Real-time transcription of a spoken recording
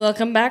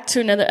Welcome back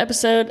to another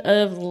episode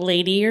of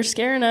Lady You're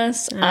Scaring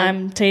Us.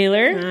 I'm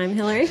Taylor. I'm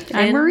Hillary.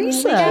 I'm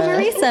Marisa. We got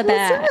Marisa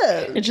back.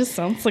 It just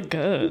sounds so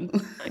good.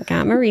 I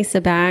got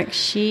Marisa back.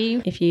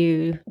 She, if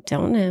you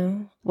don't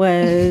know,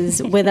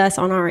 was with us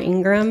on our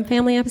Ingram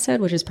family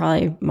episode, which is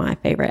probably my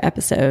favorite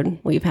episode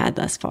we've had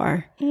thus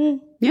far.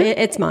 Yeah.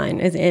 It's mine.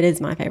 It is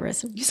my favorite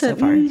so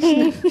far.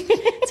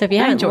 So if you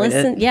haven't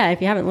listened,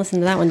 if you haven't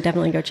listened to that one,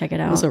 definitely go check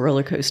it out. It was a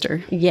roller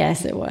coaster.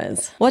 Yes, it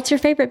was. What's your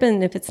favorite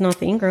been if it's not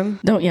the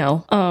Ingram? Don't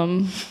yell.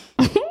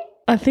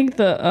 I think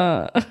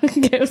the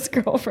ghost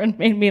girlfriend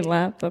made me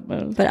laugh the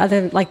most. But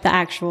other like the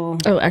actual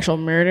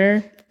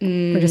murder.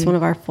 Or just one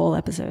of our full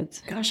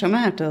episodes. Gosh, I'm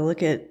gonna have to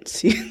look at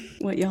see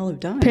what y'all have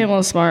done.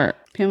 Pamela's smart.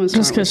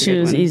 Just because she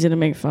was easy to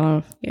make fun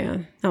of. Yeah,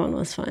 that one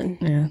was fun.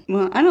 Yeah.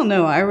 Well, I don't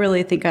know. I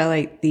really think I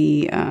like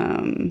the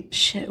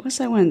what's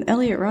that one?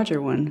 Elliot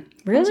Rodger one.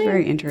 Really? That was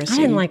very interesting.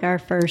 I didn't like our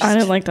first. I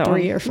didn't like that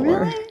 3 one. or 4.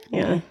 Really?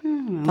 Yeah.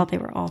 Thought they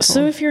were awful.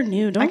 So if you're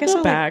new, don't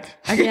go back.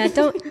 Don't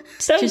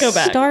go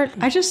back. Start.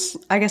 I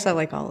guess I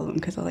like all of them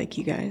because I like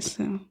you guys.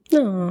 So.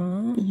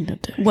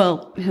 Aww.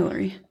 Well,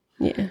 Hillary.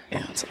 Yeah,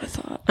 that's what I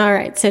thought. All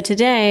right. So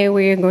today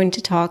we are going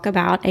to talk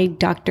about a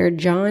Dr.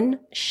 John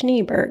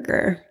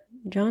Schneeberger.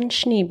 John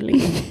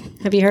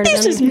Schneebly. Have you heard of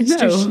him? This is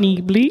Mr.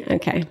 Schneebly.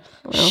 Okay.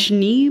 Well,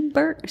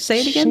 Schneeberger.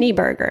 Say it again.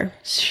 Schneeberger.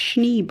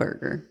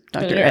 Schneeberger.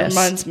 Dr. It S.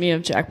 reminds me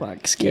of Jack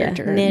Black's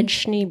character. Yeah, Ned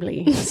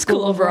Schneebly.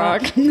 School of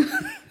Rock.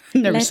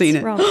 Never seen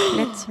it.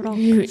 Let's rock.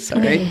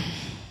 Sorry.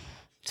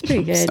 It's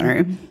pretty good.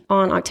 Sorry.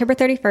 On October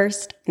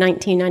 31st,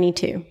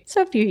 1992.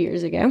 So a few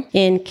years ago.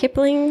 In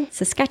Kipling,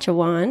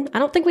 Saskatchewan. I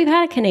don't think we've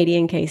had a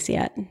Canadian case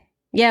yet.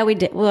 Yeah, we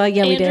did. Well,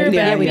 yeah, we did.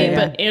 Yeah, we did.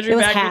 Yeah. But Andrew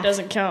Bagger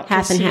doesn't count.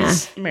 Half and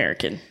he's half.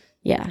 American.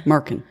 Yeah.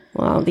 Markin.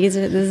 Well, this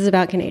is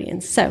about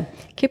Canadians. So,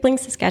 Kipling,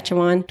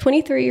 Saskatchewan,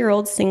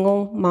 23-year-old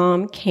single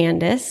mom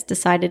Candace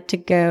decided to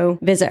go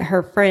visit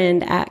her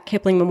friend at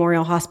Kipling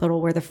Memorial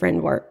Hospital where the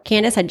friend worked.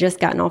 Candace had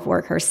just gotten off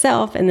work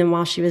herself, and then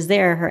while she was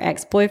there, her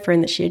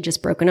ex-boyfriend that she had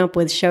just broken up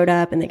with showed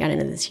up, and they got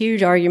into this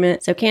huge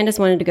argument. So, Candace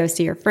wanted to go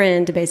see her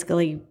friend to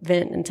basically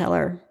vent and tell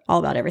her all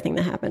about everything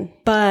that happened.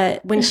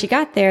 But when she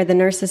got there, the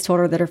nurses told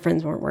her that her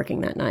friends weren't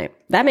working that night.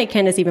 That made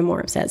Candace even more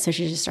upset. So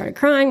she just started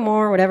crying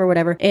more,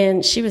 whatever.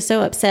 And she was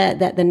so upset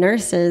that the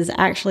nurses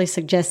actually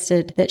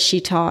suggested that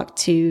she talk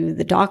to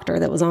the doctor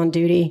that was on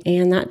duty.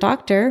 And that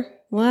doctor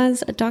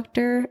was a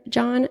Dr.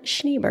 John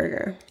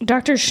Schneeberger.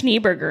 Dr.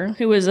 Schneeberger,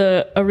 who was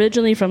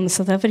originally from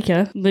South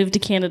Africa, moved to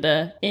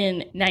Canada in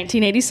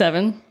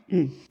 1987.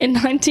 In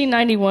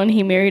 1991,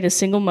 he married a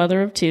single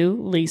mother of 2,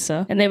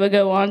 Lisa, and they would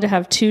go on to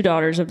have 2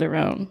 daughters of their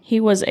own. He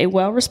was a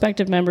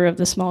well-respected member of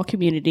the small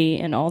community,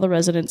 and all the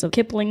residents of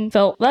Kipling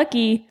felt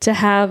lucky to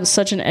have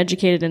such an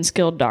educated and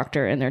skilled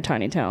doctor in their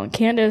tiny town.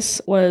 Candace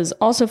was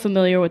also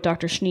familiar with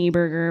Dr.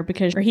 Schneeberger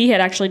because he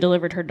had actually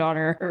delivered her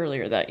daughter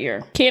earlier that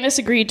year. Candace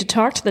agreed to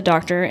talk to the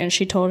doctor, and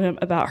she told him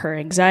about her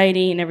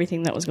anxiety and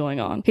everything that was going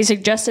on. He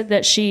suggested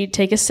that she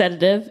take a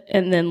sedative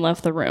and then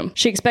left the room.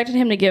 She expected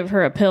him to give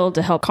her a pill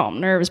to help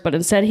calm nerves, but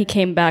instead he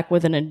came back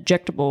with an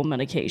injectable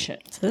medication.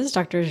 So this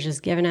doctor is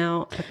just giving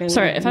out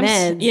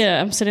meds.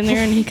 I'm sitting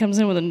there and he comes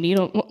in with a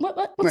needle.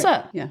 What's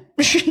that? Yeah.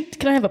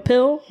 Can I have a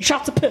pill?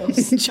 Shots of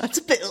pills. Shots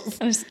of pills.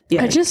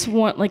 I just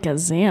want like a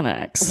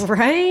Xanax.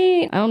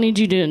 Right? I don't need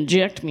you to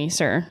inject me,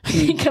 sir.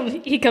 He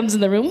comes in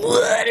the room.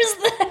 What is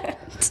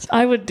that?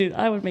 I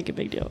would make a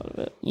big deal out of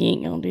it. You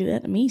ain't gonna do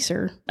that to me,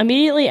 sir.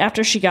 Immediately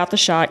after she got the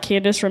shot,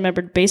 Candace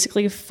remembered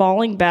basically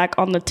falling back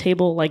on the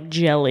table like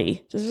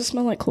jelly. Does it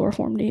smell like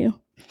chloroform to you?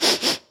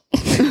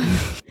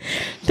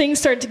 Things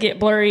started to get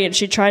blurry and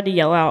she tried to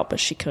yell out, but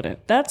she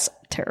couldn't. That's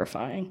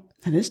terrifying.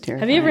 That is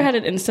terrifying. Have you ever had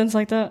an instance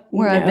like that?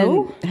 Where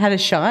I've had a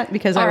shot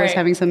because I was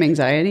having some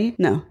anxiety?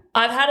 No.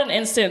 I've had an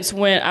instance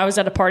when I was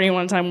at a party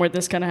one time where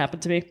this kind of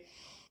happened to me.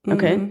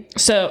 Okay. Mm-hmm.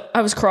 So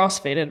I was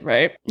crossfaded,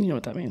 right? You know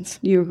what that means.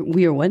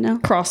 We are what now?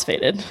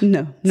 Crossfaded.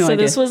 No so idea.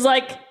 This was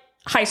like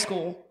high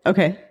school.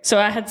 Okay. So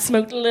I had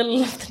smoked a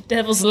little of the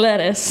devil's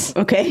lettuce.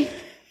 Okay.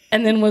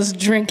 And then was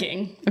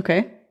drinking.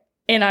 Okay.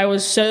 And I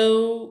was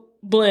so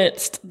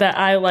blitzed that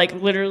I like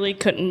literally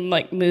couldn't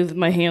like move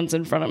my hands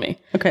in front of me.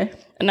 Okay.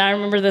 And I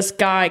remember this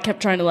guy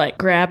kept trying to like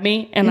grab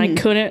me and I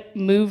couldn't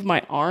move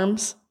my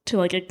arms to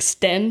like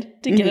extend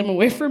to get him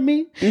away from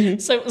me.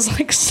 So it was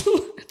like,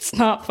 it's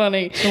not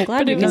funny. I'm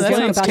glad you it can was joke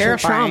like, about your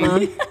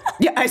trauma.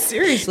 Yeah,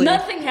 seriously.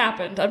 nothing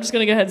happened. I'm just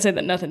going to go ahead and say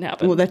that nothing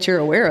happened. Well, that you're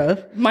aware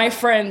of. My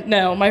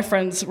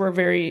friends were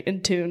very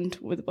in tune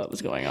with what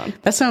was going on.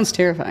 That sounds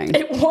terrifying.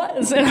 It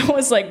was. And I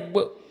was like,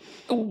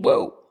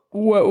 whoa.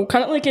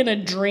 Kind of like in a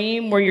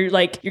dream where you're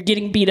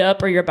getting beat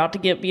up or you're about to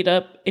get beat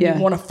up and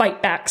you want to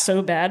fight back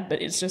so bad,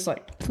 but it's just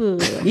like,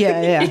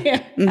 yeah.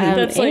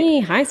 That's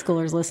any high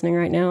schoolers listening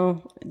right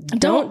now,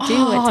 don't do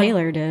what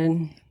Taylor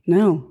did.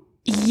 No.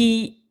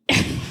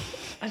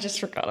 I just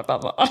forgot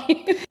about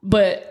that.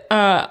 But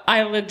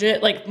I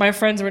legit, like, my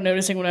friends were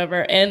noticing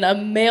whatever, and a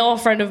male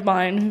friend of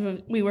mine, who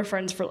we were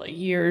friends for like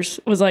years,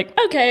 was like,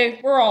 okay,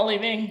 we're all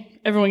leaving.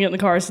 Everyone get in the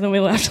car. So then we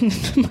left, and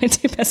my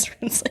 2 best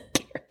friends like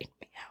carried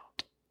me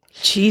out.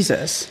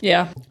 Jesus.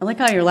 Yeah. I like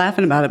how you're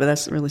laughing about it, but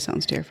that really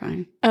sounds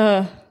terrifying.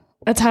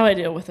 That's how I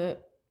deal with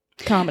it.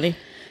 Comedy.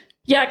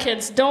 Yeah,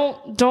 kids,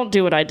 don't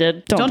do what I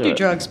did. Don't do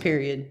drugs,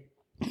 period.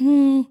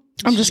 I'm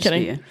just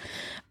kidding. Yeah.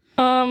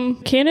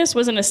 Candace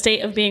was in a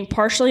state of being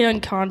partially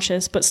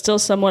unconscious, but still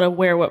somewhat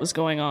aware what was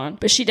going on.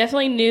 But she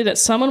definitely knew that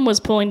someone was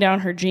pulling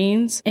down her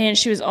jeans, and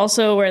she was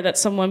also aware that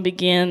someone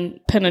began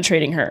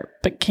penetrating her,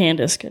 but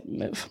Candace couldn't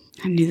move.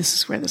 I knew this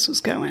is where this was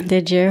going.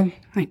 Did you?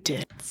 I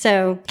did.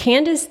 So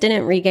Candace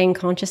didn't regain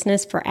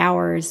consciousness for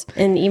hours.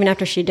 And even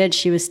after she did,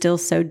 she was still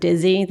so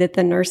dizzy that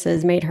the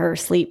nurses made her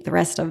sleep the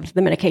rest of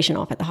the medication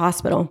off at the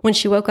hospital. When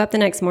she woke up the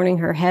next morning,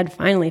 her head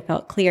finally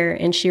felt clear,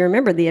 and she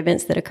remembered the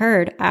events that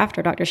occurred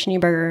after Dr.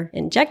 Schneeberger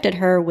injected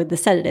her with the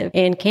sedative.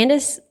 And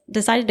Candace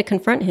decided to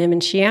confront him,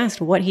 and she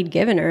asked what he'd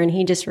given her, and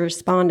he just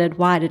responded,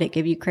 "Why did it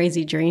give you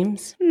crazy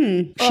dreams?"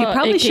 She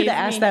probably should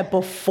have asked that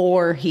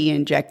before he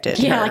injected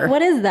her. Yeah, like,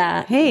 what is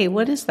that? Hey,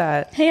 what is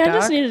that? Hey, I Doc?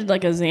 just needed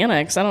like a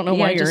Xanax. I don't know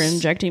why you're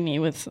injecting me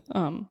with this.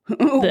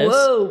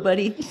 Whoa,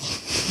 buddy.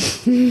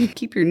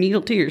 Keep your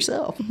needle to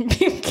yourself.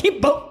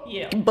 Keep both.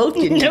 Yeah, Both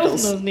your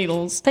needles. Those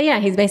needles. So yeah,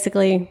 he's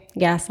basically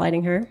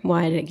gaslighting her.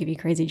 Why did it give you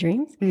crazy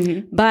dreams?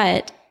 Mm-hmm.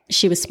 But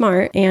she was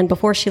smart, and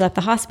before she left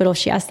the hospital,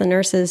 she asked the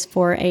nurses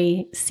for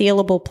a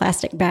sealable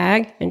plastic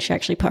bag, and she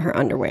actually put her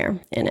underwear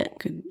in it.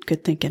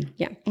 Good thinking.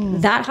 Yeah.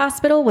 That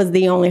hospital was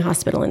the only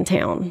hospital in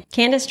town.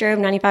 Candace drove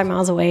 95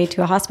 miles away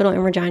to a hospital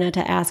in Regina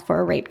to ask for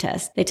a rape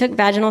test. They took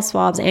vaginal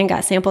swabs and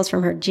got samples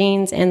from her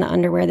jeans and the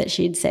underwear that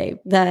she'd saved.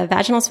 The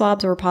vaginal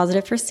swabs were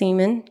positive for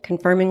semen,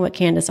 confirming what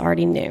Candace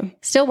already knew.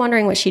 Still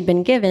wondering what she'd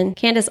been given,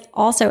 Candace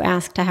also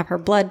asked to have her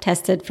blood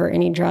tested for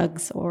any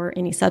drugs or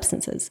any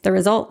substances. The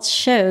results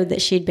showed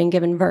that she'd been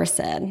given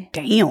Versed.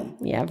 Damn.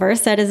 Yeah,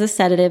 Versed is a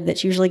sedative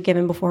that's usually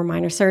given before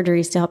minor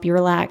surgeries to help you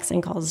relax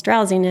and cause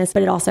drowsiness,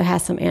 but it also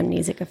has some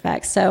amnesic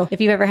effects. So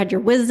if you've ever had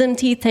your wisdom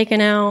teeth taken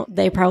out,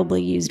 they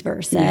probably used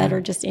Versed or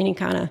just any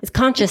kind of, it's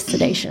conscious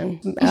sedation,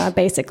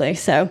 basically.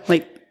 So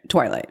like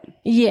Twilight.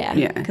 Yeah.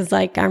 Because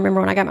like I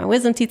remember when I got my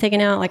wisdom teeth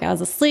taken out, like I was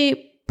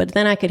asleep, but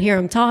then I could hear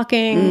them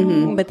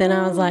talking. But then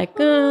I was like,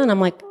 and I'm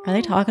like, are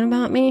they talking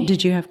about me?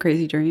 Did you have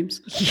crazy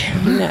dreams?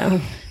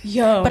 No.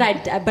 Yo. But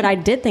I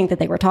did think that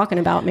they were talking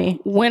about me.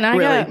 When I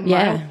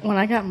Really? when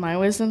I got my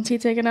wisdom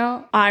teeth taken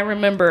out, I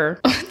remember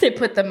they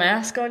put the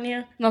mask on you,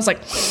 and I was like,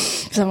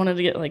 because I wanted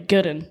to get like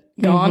good and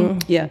gone.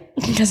 Yeah.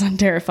 Because I'm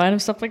terrified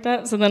of stuff like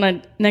that. So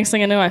then next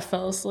thing I knew, I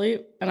fell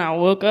asleep and I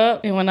woke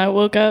up. And when I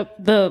woke up,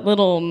 the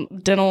little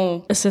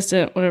dental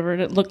assistant, whatever,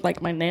 it looked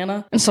like my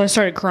Nana. And so I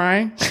started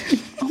crying.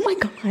 Oh my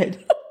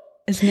God.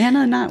 Is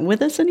Nana not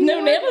with us anymore?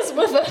 No, Nana's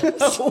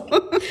with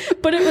us.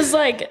 But it was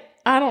like,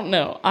 I don't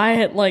know.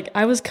 I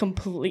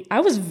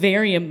was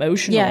very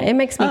emotional. Yeah, it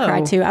makes me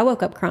cry too. I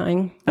woke up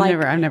crying. Like,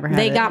 I've never had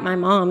They it. got my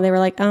mom. They were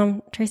like,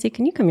 Tracy,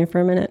 can you come here for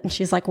a minute? And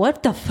she's like,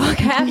 what the fuck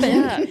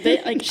happened?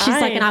 Yeah, She's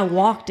like, and I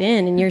walked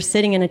in and you're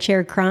sitting in a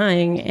chair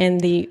crying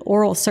and the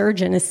oral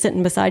surgeon is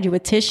sitting beside you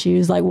with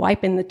tissues, like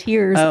wiping the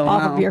tears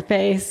off of your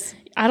face.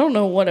 I don't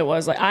know what it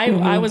was. Like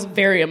I was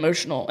very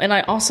emotional, and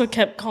I also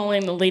kept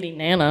calling the lady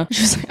Nana.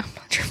 She was like, "I'm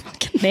not your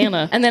fucking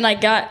Nana." And then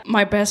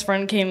my best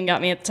friend came and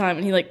got me at the time,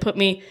 and he like put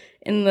me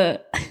in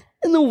the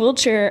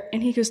wheelchair,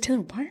 and he goes, "Taylor,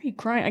 why are you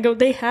crying?" I go,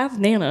 "They have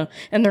Nana,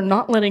 and they're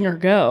not letting her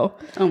go."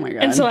 Oh my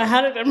God. And so I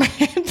had it in my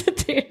head that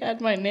they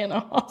had my Nana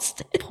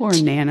hostage. Poor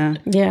Nana.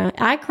 Yeah,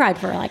 I cried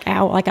for like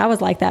hours. Like I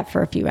was like that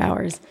for a few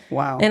hours.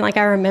 Wow. And like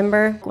I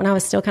remember when I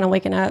was still kind of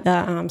waking up,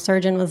 the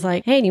surgeon was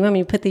like, "Hey, do you want me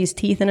to put these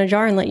teeth in a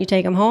jar and let you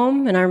take them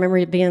home?" And I remember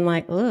it being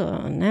like,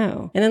 "Oh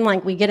no!" And then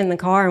like we get in the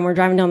car and we're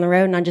driving down the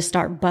road, and I just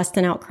start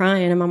busting out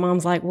crying, and my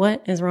mom's like,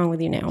 "What is wrong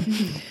with you now?"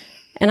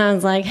 And I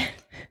was like,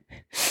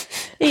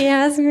 he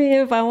asked me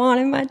if I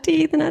wanted my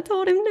teeth, and I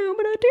told him no,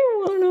 but I do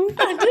want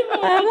them.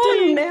 I want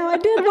them now. I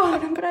did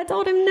want them, but I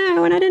told him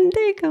no, and I didn't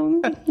take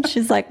them. And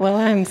she's like, "Well,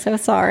 I'm so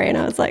sorry." And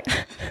I was like,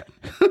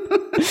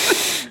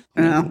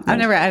 No,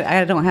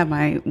 I don't have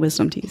my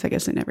wisdom teeth. I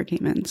guess they never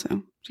came in, so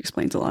which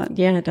explains a lot.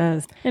 yeah, it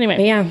does. Anyway.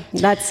 But yeah,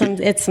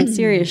 it's some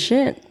serious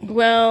shit.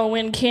 Well,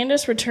 when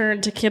Candace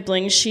returned to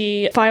Kipling,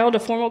 she filed a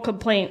formal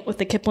complaint with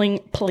the Kipling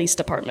Police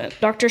Department.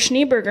 Dr.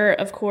 Schneeberger,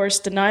 of course,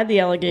 denied the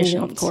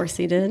allegations. Of course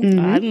he did.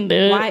 I didn't do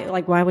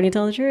it. Why would he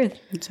tell the truth?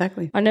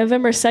 Exactly. On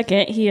November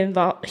 2nd,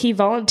 he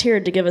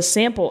volunteered to give a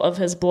sample of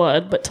his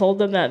blood, but told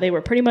them that they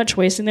were pretty much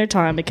wasting their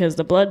time because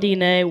the blood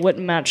DNA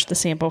wouldn't match the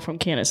sample from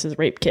Candace's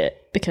rape kit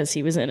because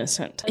he was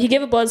innocent. He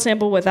gave a blood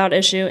sample without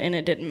issue, and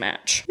it didn't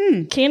match.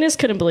 Candace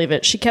couldn't believe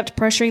it. She kept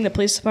pressuring the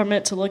police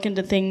department to look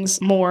into things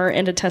more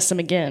and to test them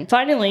again.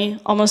 Finally,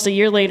 almost a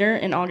year later,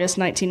 in August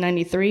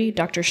 1993,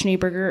 Dr.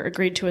 Schneeberger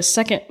agreed to a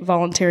second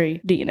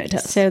voluntary DNA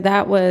test. So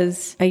that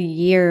was a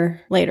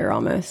year later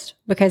almost,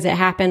 because it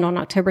happened on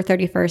October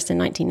 31st in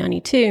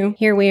 1992.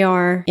 Here we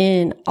are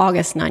in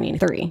August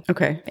 93.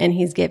 Okay. And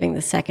he's giving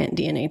the second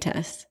DNA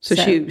test. So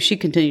she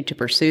continued to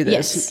pursue this.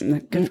 Yes,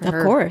 Good for of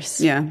her. course.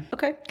 Yeah.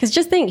 Okay. Because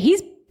just think,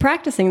 he's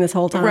practicing this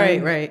whole time.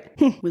 Right.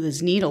 With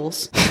his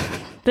needles.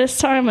 This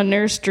time, a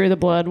nurse drew the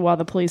blood while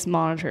the police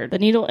monitored. The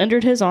needle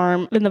entered his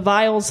arm, and the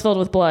vials filled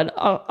with blood.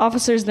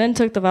 Officers then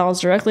took the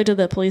vials directly to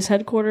the police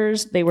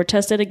headquarters. They were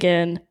tested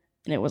again,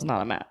 and it was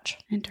not a match.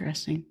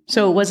 Interesting.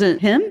 So it wasn't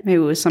him? Maybe it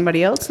was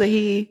somebody else that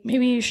he...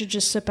 Maybe you should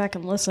just sit back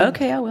and listen.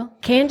 Okay, I will.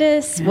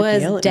 Candace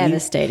was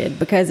devastated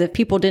because if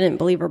people didn't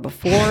believe her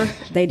before,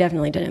 they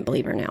definitely didn't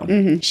believe her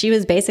now. She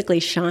was basically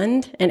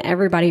shunned, and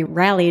everybody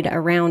rallied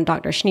around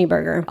Dr.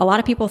 Schneeberger. A lot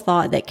of people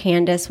thought that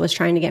Candace was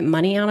trying to get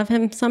money out of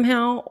him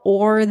somehow,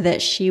 or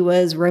that she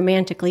was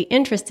romantically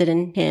interested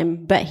in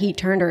him, but he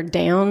turned her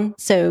down.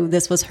 So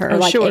this was her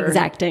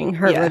exacting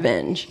her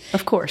revenge.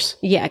 Of course.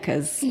 Yeah,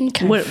 because...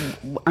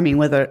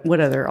 What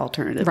other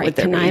alternative would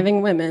there conniving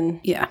be? Women.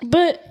 Yeah.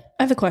 But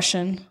I have a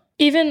question.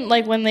 Even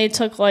like when they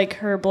took like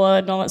her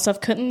blood and all that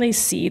stuff, couldn't they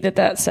see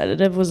that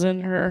sedative was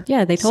in her?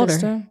 Yeah, they told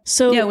system? her.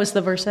 So yeah, it was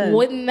the Versed.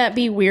 Wouldn't that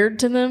be weird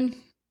to them?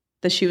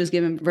 That she was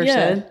given Versed?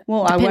 Yeah.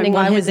 Well, depending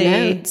why on would his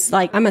they? notes.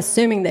 Like, I'm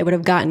assuming they would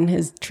have gotten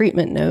his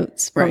treatment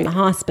notes from the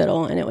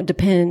hospital, and it would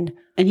depend.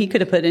 And he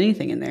could have put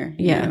anything in there.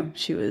 Yeah. You know,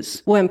 she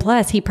was... Well, and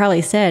plus, he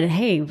probably said,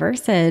 hey,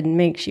 Versed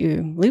makes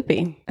you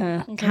loopy.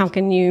 Okay. How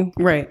can you...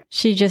 Right.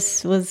 She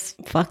just was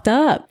fucked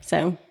up.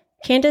 So...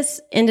 Candace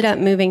ended up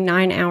moving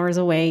 9 hours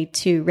away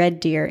to Red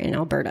Deer in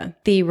Alberta.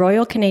 The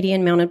Royal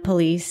Canadian Mounted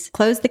Police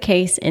closed the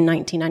case in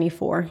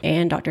 1994,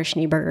 and Dr.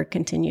 Schneeberger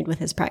continued with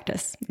his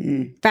practice.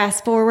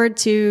 Fast forward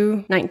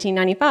to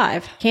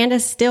 1995.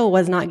 Candace still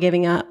was not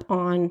giving up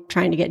on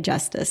trying to get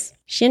justice.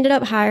 She ended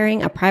up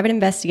hiring a private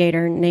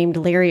investigator named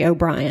Larry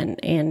O'Brien,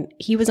 and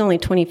he was only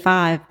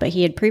 25, but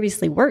he had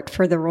previously worked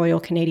for the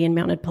Royal Canadian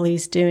Mounted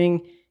Police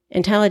doing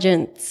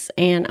intelligence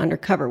and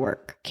undercover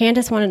work.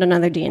 Candace wanted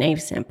another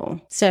DNA sample.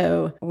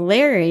 So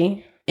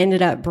Larry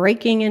ended up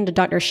breaking into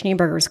Dr.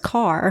 Schneeberger's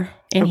car,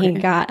 and he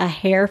got a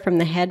hair from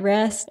the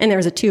headrest, and there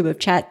was a tube of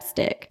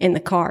chapstick in the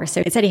car.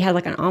 So it said he had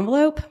like an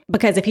envelope,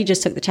 because if he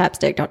just took the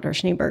chapstick, Dr.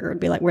 Schneeberger would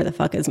be like, where the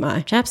fuck is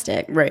my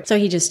chapstick? Right. So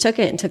he just took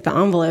it and took the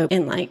envelope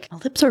and like... My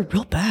lips are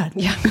real bad.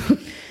 Yeah.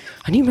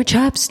 I need my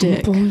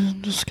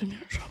chapstick. Just give me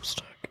your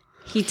chapstick.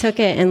 He took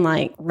it and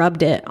like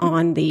rubbed it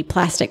on the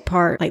plastic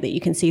part like that you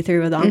can see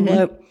through with the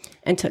envelope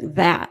and took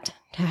that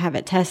to have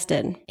it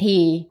tested.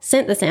 He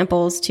sent the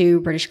samples to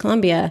British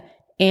Columbia,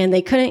 and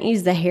they couldn't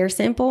use the hair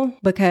sample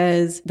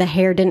because the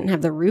hair didn't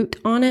have the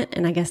root on it.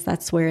 And I guess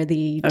that's where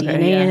the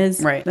DNA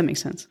is. Right. That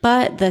makes sense.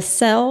 But the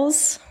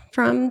cells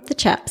from the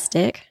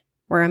chapstick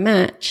were a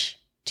match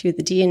to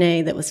the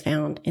DNA that was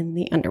found in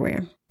the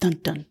underwear. Dun,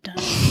 dun, dun.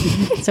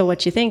 So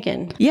what you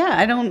thinking? Yeah,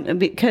 I don't,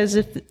 because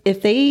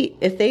if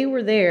they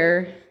were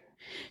there,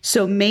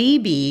 so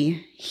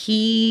maybe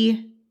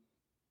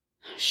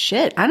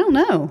shit, I don't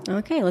know.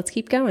 Okay, let's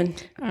keep going.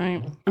 All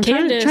right. I'm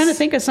trying to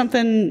think of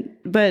something,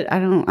 but I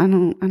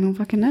don't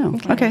fucking know.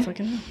 Okay.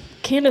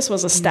 Candace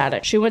was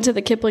ecstatic. She went to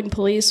the Kipling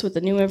police with the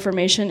new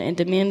information and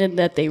demanded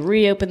that they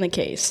reopen the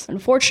case.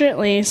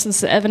 Unfortunately, since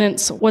the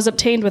evidence was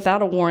obtained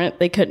without a warrant,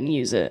 they couldn't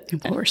use it.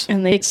 Of course.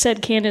 And they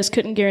said Candace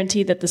couldn't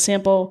guarantee that the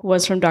sample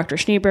was from Dr.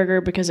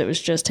 Schneeberger because it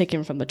was just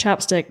taken from the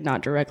chapstick,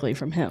 not directly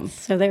from him.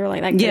 So they were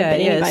like, that could have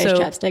been anybody's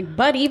chapstick.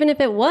 But even if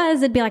it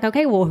was, it'd be like,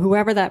 okay, well,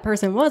 whoever that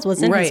person was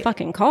in his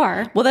fucking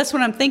car. Well, that's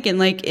what I'm thinking.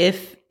 Like,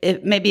 if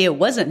maybe it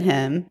wasn't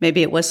him,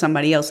 maybe it was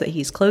somebody else that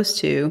he's close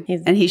to,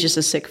 and he's just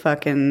a sick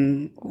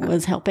fucking...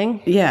 Was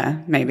helping?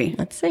 Yeah, maybe.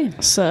 Let's see.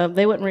 So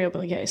they wouldn't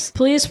reopen the case.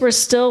 Police were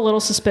still a little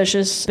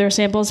suspicious. Their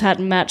samples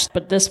hadn't matched,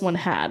 but this one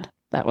had.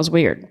 That was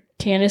weird.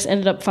 Candace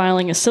ended up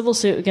filing a civil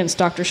suit against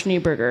Dr.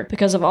 Schneeberger.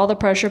 Because of all the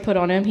pressure put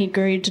on him, he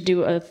agreed to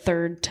do a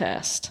third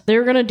test. They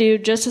were going to do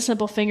just a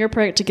simple finger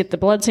prick to get the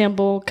blood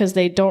sample because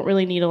they don't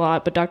really need a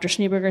lot, but Dr.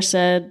 Schneeberger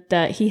said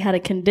that he had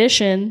a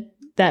condition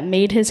that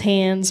made his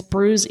hands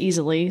bruise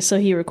easily, so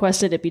he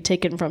requested it be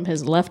taken from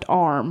his left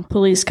arm.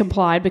 Police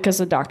complied because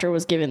the doctor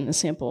was given the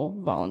sample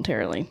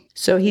voluntarily.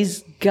 So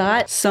he's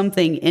got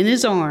something in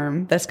his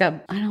arm that's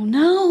got, I don't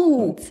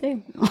know. Let's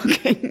see.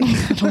 Okay.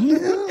 I don't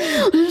know.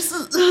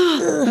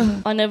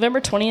 On November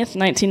 20th,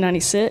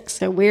 1996.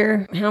 So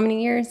we're how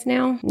many years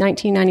now?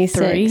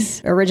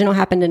 1996. Original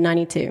happened in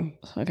 92.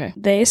 Okay.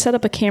 They set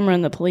up a camera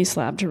in the police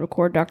lab to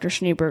record Dr.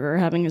 Schneeberger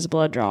having his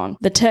blood drawn.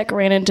 The tech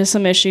ran into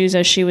some issues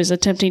as she was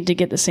attempting to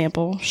get the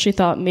sample. She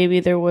thought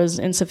maybe there was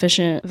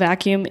insufficient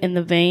vacuum in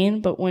the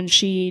vein, but when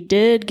she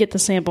did get the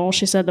sample,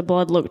 she said the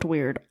blood looked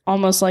weird,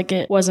 almost like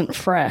it wasn't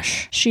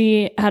fresh.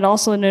 She had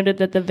also noted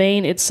that the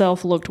vein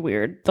itself looked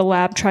weird. The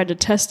lab tried to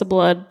test the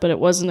blood, but it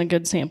wasn't a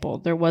good sample.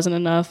 There wasn't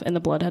enough, and the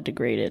blood had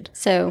degraded.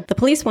 So the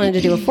police wanted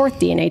to do a fourth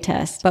DNA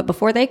test, but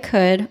before they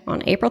could,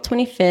 on April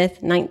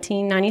 25th,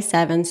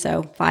 1997,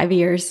 so 5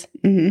 years,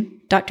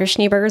 Dr.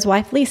 Schneeberger's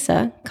wife,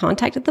 Lisa,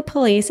 contacted the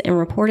police and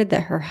reported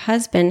that her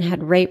husband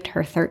had raped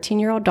her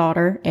 13-year-old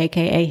daughter,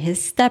 aka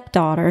his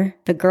stepdaughter.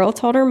 The girl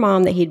told her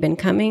mom that he'd been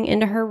coming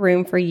into her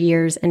room for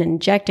years and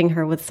injecting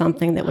her with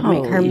something that would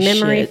make her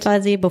memory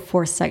fuzzy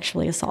before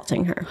sexually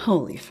assaulting her.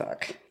 Holy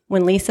fuck.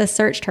 When Lisa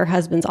searched her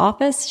husband's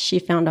office, she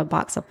found a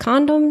box of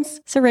condoms,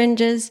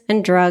 syringes,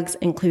 and drugs,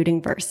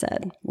 including Versed.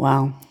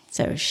 Wow.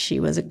 So she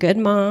was a good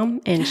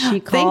mom, and she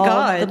Thank called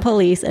God. the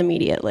police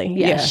immediately.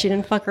 Yeah, she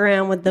didn't fuck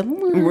around with the...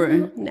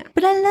 No.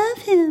 But I love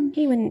him.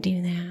 He wouldn't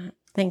do that.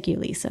 Thank you,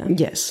 Lisa.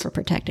 Yes. For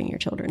protecting your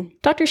children.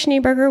 Dr.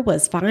 Schneeberger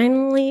was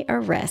finally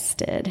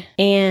arrested,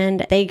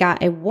 and they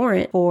got a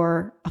warrant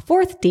for a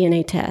fourth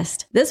DNA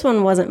test. This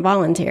one wasn't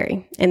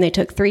voluntary, and they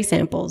took 3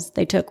 samples.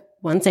 They took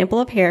 1 sample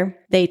of hair.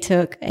 They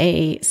took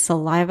a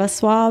saliva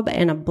swab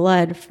and a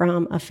blood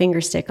from a finger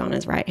stick on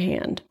his right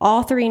hand.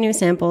 All 3 new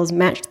samples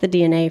matched the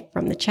DNA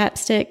from the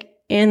chapstick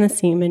and the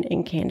semen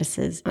in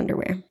Candace's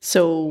underwear.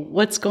 So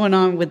what's going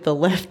on with the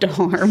left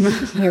arm?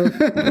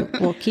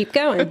 We'll keep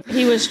going.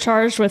 He was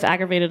charged with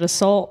aggravated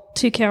assault,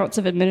 2 counts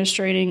of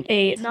administering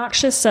a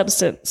noxious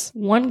substance,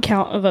 1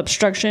 count of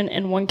obstruction,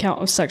 and 1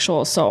 count of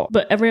sexual assault.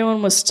 But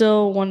everyone was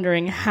still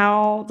wondering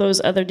how those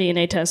other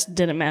DNA tests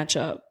didn't match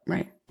up.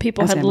 Right.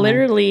 People had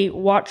literally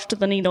watched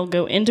the needle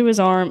go into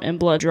his arm and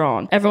blood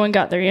drawn. Everyone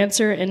got their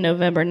answer in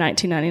November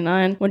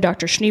 1999 when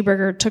Dr.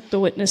 Schneeberger took the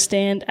witness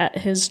stand at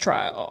his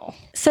trial.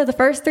 So the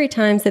first 3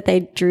 times that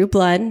they drew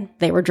blood,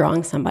 they were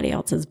drawing somebody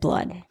else's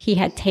blood. He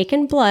had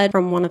taken blood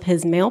from one of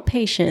his male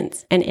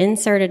patients and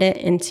inserted it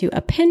into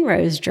a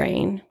Penrose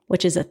drain,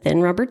 which is a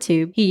thin rubber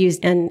tube. He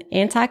used an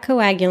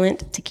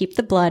anticoagulant to keep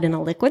the blood in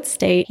a liquid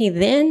state. He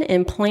then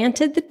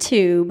implanted the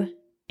tube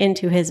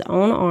into his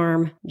own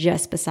arm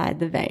just beside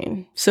the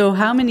vein. So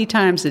how many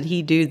times did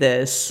he do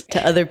this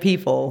to other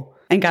people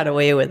and got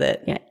away with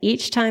it? Yeah,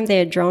 each time they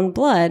had drawn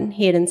blood,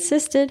 he had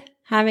insisted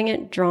having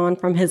it drawn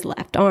from his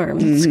left arm.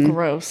 It's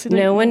gross.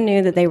 No one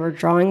knew that they were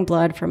drawing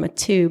blood from a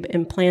tube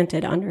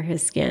implanted under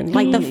his skin.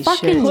 Like the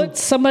fucking... Put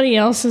somebody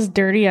else's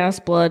dirty ass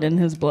blood in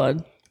his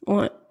blood.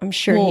 Well, I'm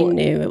sure he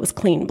knew it was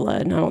clean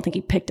blood, and I don't think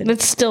he picked it.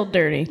 It's still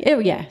dirty. Oh,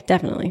 yeah,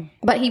 definitely.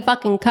 But he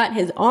fucking cut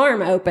his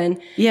arm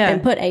open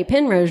and put a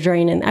Penrose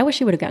drain in. I wish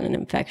he would have gotten an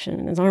infection,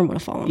 and his arm would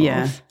have fallen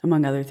off.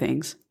 Among other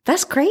things.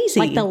 That's crazy.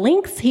 Like the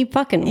lengths he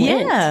fucking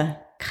went. Yeah.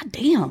 God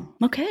damn.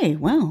 Okay,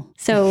 well.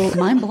 So...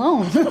 Mind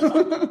blown.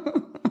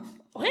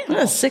 What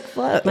a sick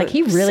fuck. Like,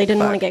 he really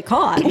didn't want to get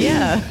caught.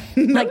 Yeah.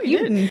 No, Like,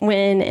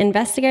 when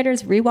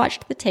investigators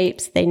rewatched the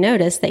tapes, they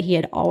noticed that he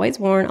had always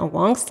worn a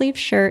long sleeve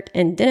shirt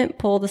and didn't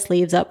pull the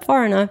sleeves up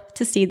far enough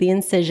to see the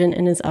incision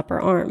in his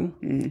upper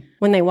arm.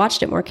 When they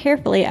watched it more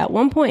carefully, at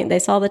one point, they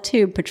saw the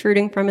tube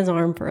protruding from his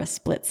arm for a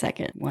split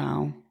second.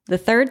 Wow. The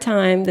third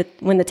time,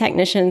 when the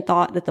technician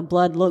thought that the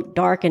blood looked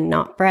dark and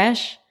not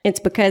fresh, it's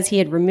because he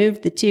had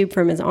removed the tube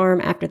from his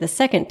arm after the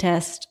second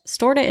test,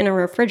 stored it in a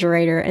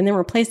refrigerator, and then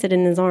replaced it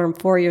in his arm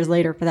 4 years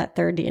later for that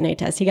third DNA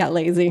test. He got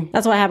lazy.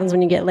 That's what happens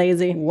when you get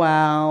lazy.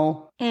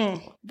 Wow.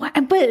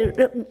 But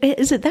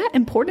is it that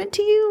important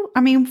to you?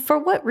 I mean, for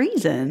what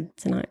reason?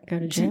 To not go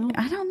to jail?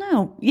 I don't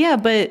know. Yeah,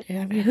 but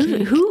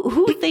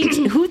who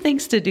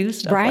thinks to do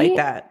stuff like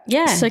that?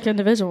 Yeah. Sick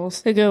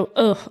individuals. They go,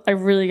 oh, I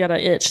really got to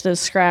itch this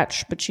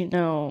scratch, but I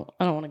don't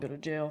want to go to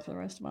jail for the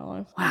rest of my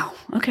life. Wow.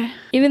 Okay.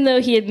 Even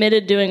though he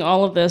admitted doing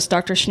all of this,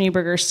 Dr.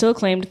 Schneeberger still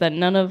claimed that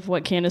none of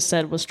what Candace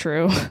said was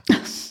true.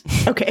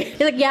 Okay.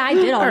 He's like, yeah, I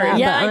did all that.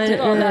 Yeah, I did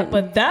all that,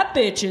 but that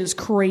bitch is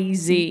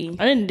crazy.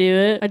 I didn't do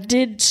it. I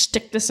did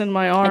stick this in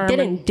my arm. I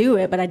didn't do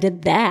it, but I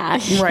did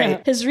that.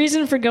 Right. His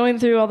reason for going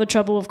through all the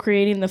trouble of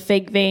creating the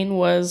fake vein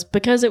was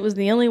because it was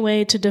the only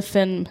way to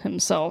defend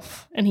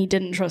himself, and he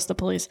didn't trust the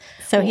police.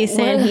 So he's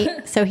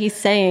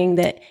saying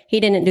that he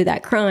didn't do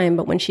that crime,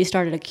 but when she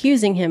started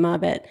accusing him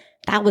of it,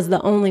 that was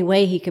the only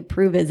way he could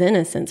prove his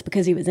innocence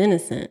because he was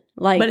innocent.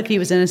 But if he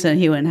was innocent,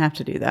 he wouldn't have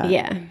to do that.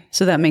 Yeah.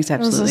 So that makes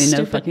absolutely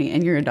no fucking...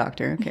 And you're a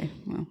doctor. Okay.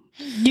 Well.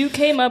 You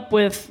came up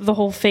with the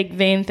whole fake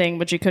vein thing,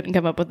 but you couldn't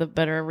come up with a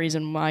better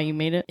reason why you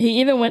made it. He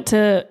even went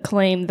to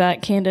claim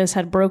that Candace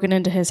had broken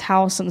into his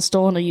house and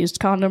stolen a used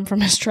condom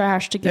from his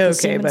trash to get the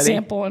semen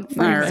sample and freeze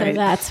right. it. So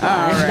that's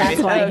why.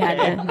 That's why he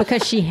had to.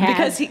 Because she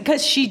had.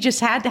 Because she just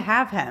had to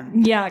have him.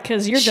 Yeah,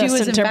 because you're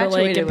Justin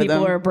Timberlake and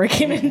people are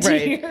breaking into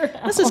your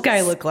house. What's this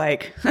guy look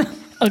like?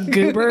 A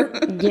goober?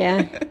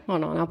 Yeah.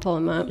 Hold on, I'll pull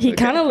him up. He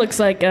kind of looks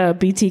like a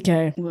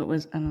BTK. What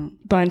was, I don't know.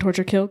 Bind,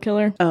 Torture, Kill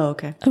Killer. Oh,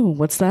 okay. Oh,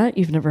 what's that?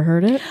 You've never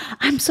heard it?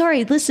 I'm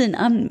sorry. Listen,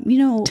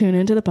 Tune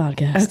into the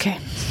podcast. Okay.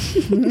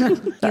 He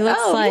looks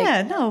like...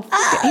 Yeah, no.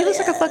 He looks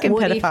like a fucking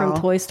Woody pedophile.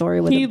 from Toy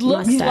Story with a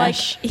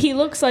mustache. He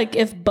looks like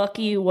if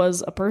Bucky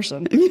was a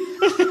person.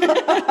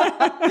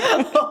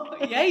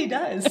 Yeah, he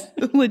does.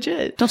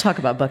 Legit. Don't talk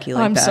about Bucky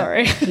like I'm that.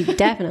 sorry. He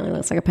definitely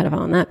looks like a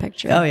pedophile in that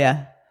picture. Oh,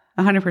 yeah.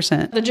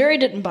 100%. The jury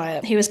didn't buy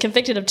it. He was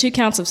convicted of 2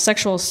 counts of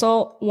sexual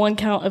assault, 1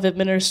 count of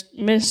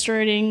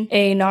administering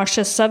a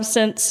noxious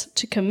substance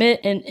to commit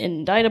an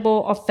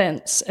indictable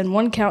offense, and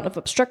 1 count of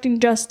obstructing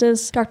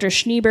justice. Dr.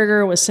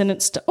 Schneeberger was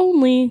sentenced to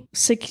only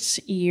 6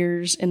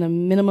 years in a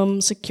minimum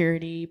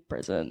security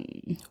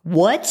prison.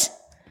 What?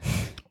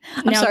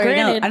 I'm sorry,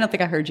 granted, I don't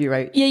think I heard you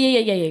right.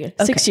 Yeah.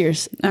 6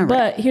 years. All right.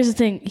 But here's the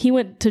thing. He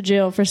went to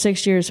jail for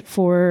 6 years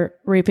for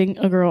raping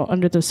a girl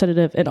under the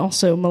sedative and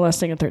also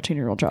molesting a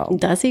 13-year-old child.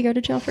 Does he go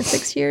to jail for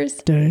 6 years?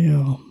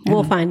 Damn.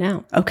 We'll find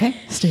out. Okay.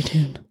 Stay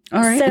tuned.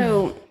 All right.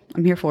 So,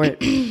 I'm here for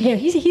it.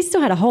 he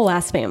still had a whole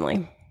ass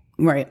family.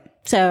 Right.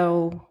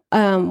 So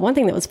One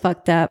thing that was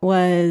fucked up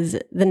was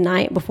the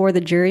night before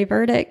the jury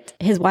verdict,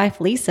 his wife,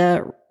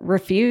 Lisa,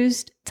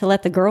 refused to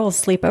let the girls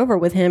sleep over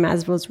with him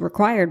as was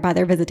required by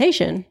their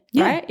visitation.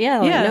 Yeah. Right? Yeah.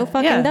 Like, no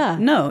fucking duh.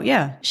 No,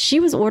 yeah. She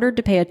was ordered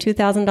to pay a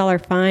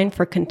 $2,000 fine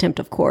for contempt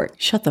of court.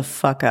 Shut the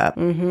fuck up.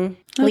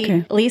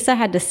 Okay. Lisa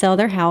had to sell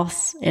their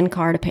house and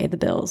car to pay the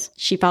bills.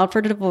 She filed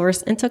for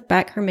divorce and took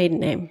back her maiden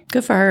name.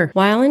 Good for her.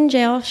 While in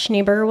jail,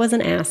 Schneeberger was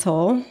an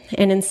asshole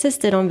and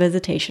insisted on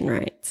visitation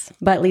rights.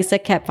 But Lisa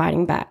kept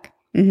fighting back.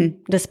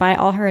 Despite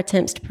all her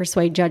attempts to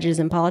persuade judges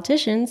and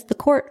politicians, the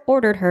court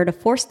ordered her to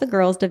force the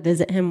girls to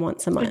visit him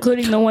once a month.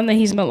 Including the one that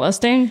he's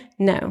molesting?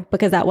 No,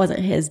 because that wasn't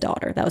his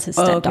daughter. That was his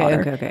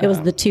stepdaughter. Okay. It was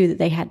the two that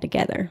they had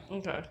together.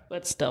 Okay,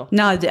 but still.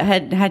 No,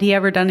 had he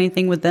ever done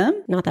anything with them?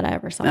 Not that I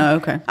ever saw. Oh,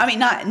 okay. I mean,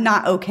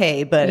 not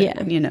okay, but,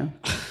 Yeah. you know.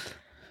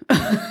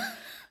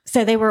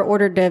 So they were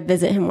ordered to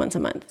visit him once a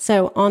month.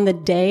 So on the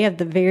day of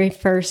the very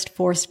first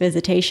forced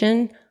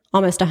visitation,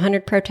 almost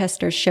 100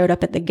 protesters showed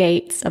up at the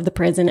gates of the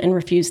prison and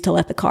refused to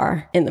let the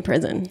car in the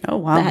prison. Oh,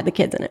 wow. That had the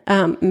kids in it.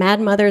 Mad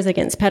Mothers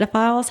Against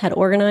Pedophiles had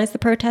organized the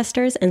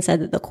protesters and said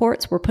that the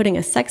courts were putting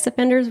a sex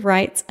offender's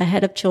rights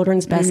ahead of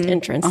children's best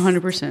interests.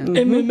 100%.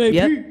 MMAP.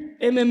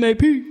 Yep.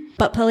 MMAP.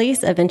 But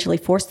police eventually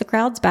forced the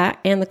crowds back,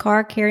 and the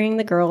car carrying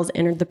the girls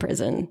entered the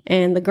prison.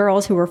 And the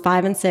girls, who were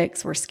 5 and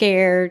 6, were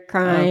scared,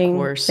 crying. Of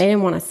course. They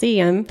didn't want to see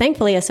him.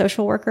 Thankfully, a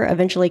social worker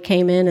eventually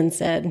came in and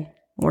said,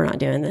 "We're not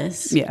doing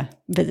this. Yeah.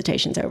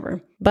 Visitation's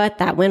over." But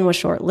that win was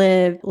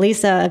short-lived.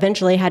 Lisa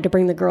eventually had to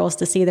bring the girls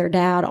to see their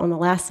dad on the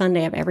last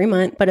Sunday of every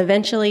month. But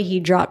eventually, he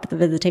dropped the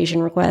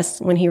visitation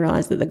request when he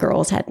realized that the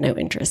girls had no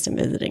interest in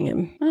visiting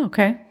him. Oh,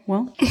 okay.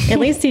 Well, At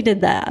least he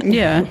did that.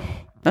 yeah.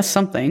 That's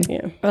something.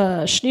 Yeah.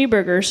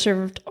 Schneeberger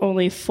served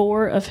only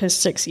 4 of his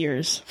 6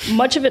 years.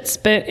 Much of it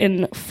spent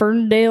in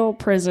Ferndale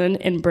Prison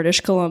in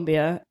British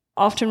Columbia,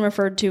 often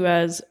referred to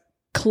as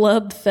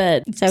Club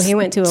Fed. So he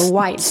went to a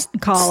white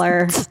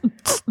collar,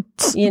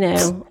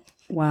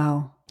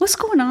 Wow. What's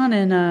going on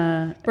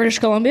in British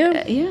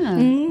Columbia? yeah.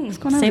 What's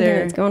going on same thing there?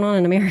 that's going on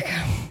in America.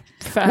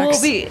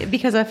 Facts. Well,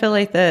 because I feel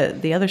like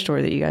the other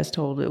story that you guys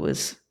told, it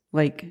was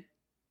like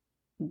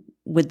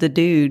with the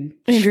dude.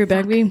 Andrew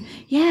Bagby.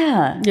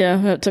 Yeah.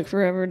 Yeah, it took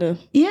forever to...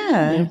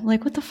 Yeah.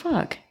 Like, what the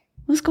fuck?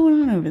 What's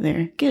going on over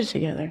there? Get it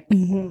together.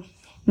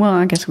 Well,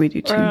 I guess we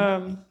do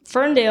too.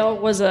 Ferndale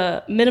was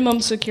a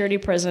minimum security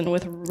prison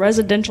with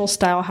residential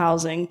style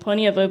housing,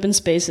 plenty of open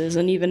spaces,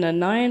 and even a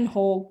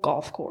 9-hole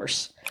golf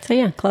course. So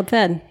yeah, Club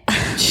Fed.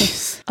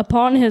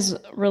 Upon his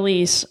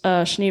release,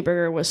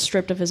 Schneeberger was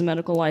stripped of his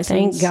medical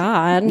license. Thank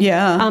God.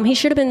 Yeah. He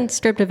should have been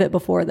stripped of it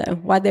before, though.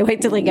 Why'd they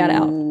wait till he got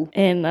out?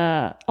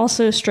 And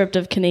also stripped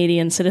of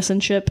Canadian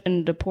citizenship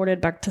and deported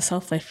back to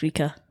South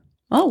Africa.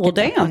 Oh, well,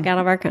 damn. Fuck out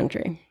of our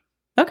country.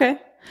 Okay.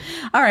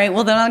 All right.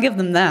 Well, then I'll give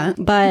them that.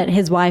 But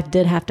his wife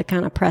did have to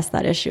kind of press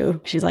that issue.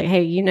 She's like,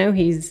 hey,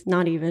 he's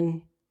not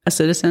even... A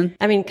citizen.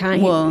 I mean,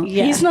 kind of. Well,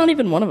 yeah. He's not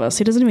even one of us.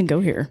 He doesn't even go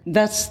here.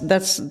 That's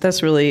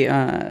really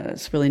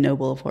it's really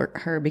noble of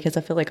her, because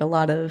I feel like a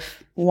lot of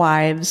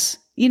wives,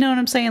 you know what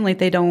I'm saying? Like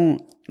they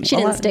don't. She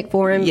didn't stick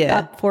for him,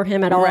 up for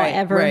him at all,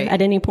 ever,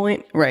 at any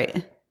point.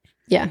 Right.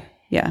 Yeah.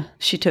 Yeah.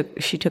 She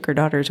took her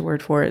daughter's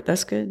word for it.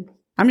 That's good.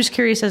 I'm just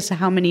curious as to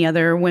how many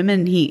other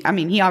women he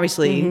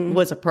obviously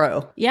was a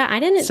pro. Yeah, I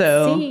didn't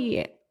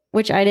see,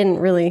 which I didn't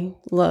really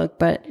look,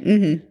 but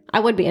I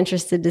would be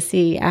interested to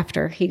see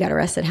after he got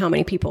arrested how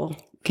many people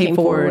came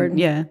forward.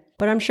 Yeah.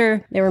 But I'm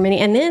sure there were many.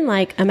 And then,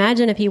 like,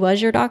 imagine if he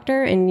was your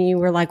doctor and you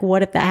were like,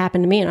 what if that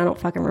happened to me and I don't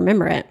fucking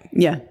remember it?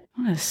 Yeah.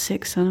 What a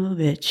sick son of a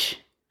bitch.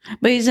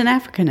 But he's in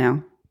Africa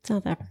now.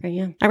 South Africa,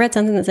 yeah. I read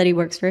something that said he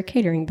works for a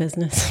catering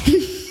business.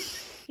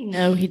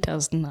 No, he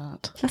does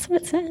not. That's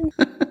what it said.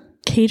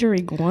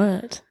 Catering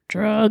what?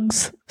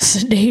 Drugs?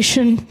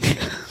 Sedation?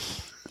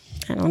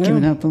 I don't know.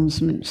 Giving up on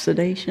some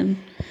sedation.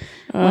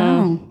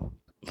 Wow.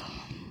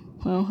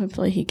 Well,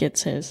 hopefully he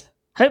gets his.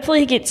 Hopefully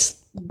he gets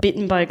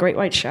bitten by a great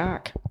white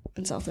shark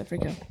in South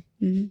Africa.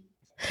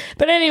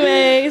 But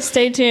anyway,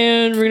 stay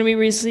tuned. We're going to be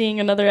releasing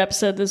another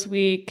episode this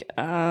week.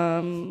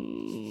 Yeah,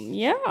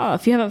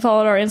 if you haven't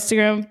followed our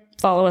Instagram,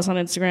 follow us on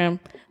Instagram.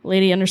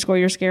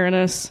 Lady_you're scaring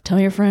us. Tell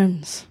your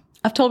friends.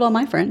 I've told all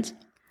my friends.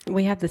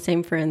 We have the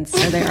same friends,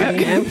 so they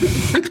already know.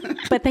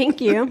 But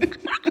thank you.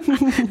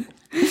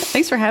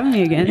 Thanks for having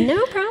me again.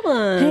 No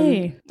problem.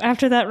 Hey,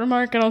 after that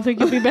remark, I don't think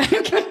you'll be back.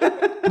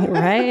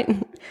 Right?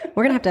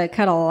 We're going to have to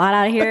cut a lot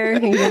out of here.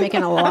 You're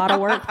making a lot of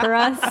work for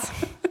us.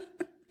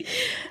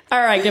 All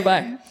right,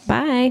 goodbye.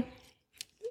 Bye.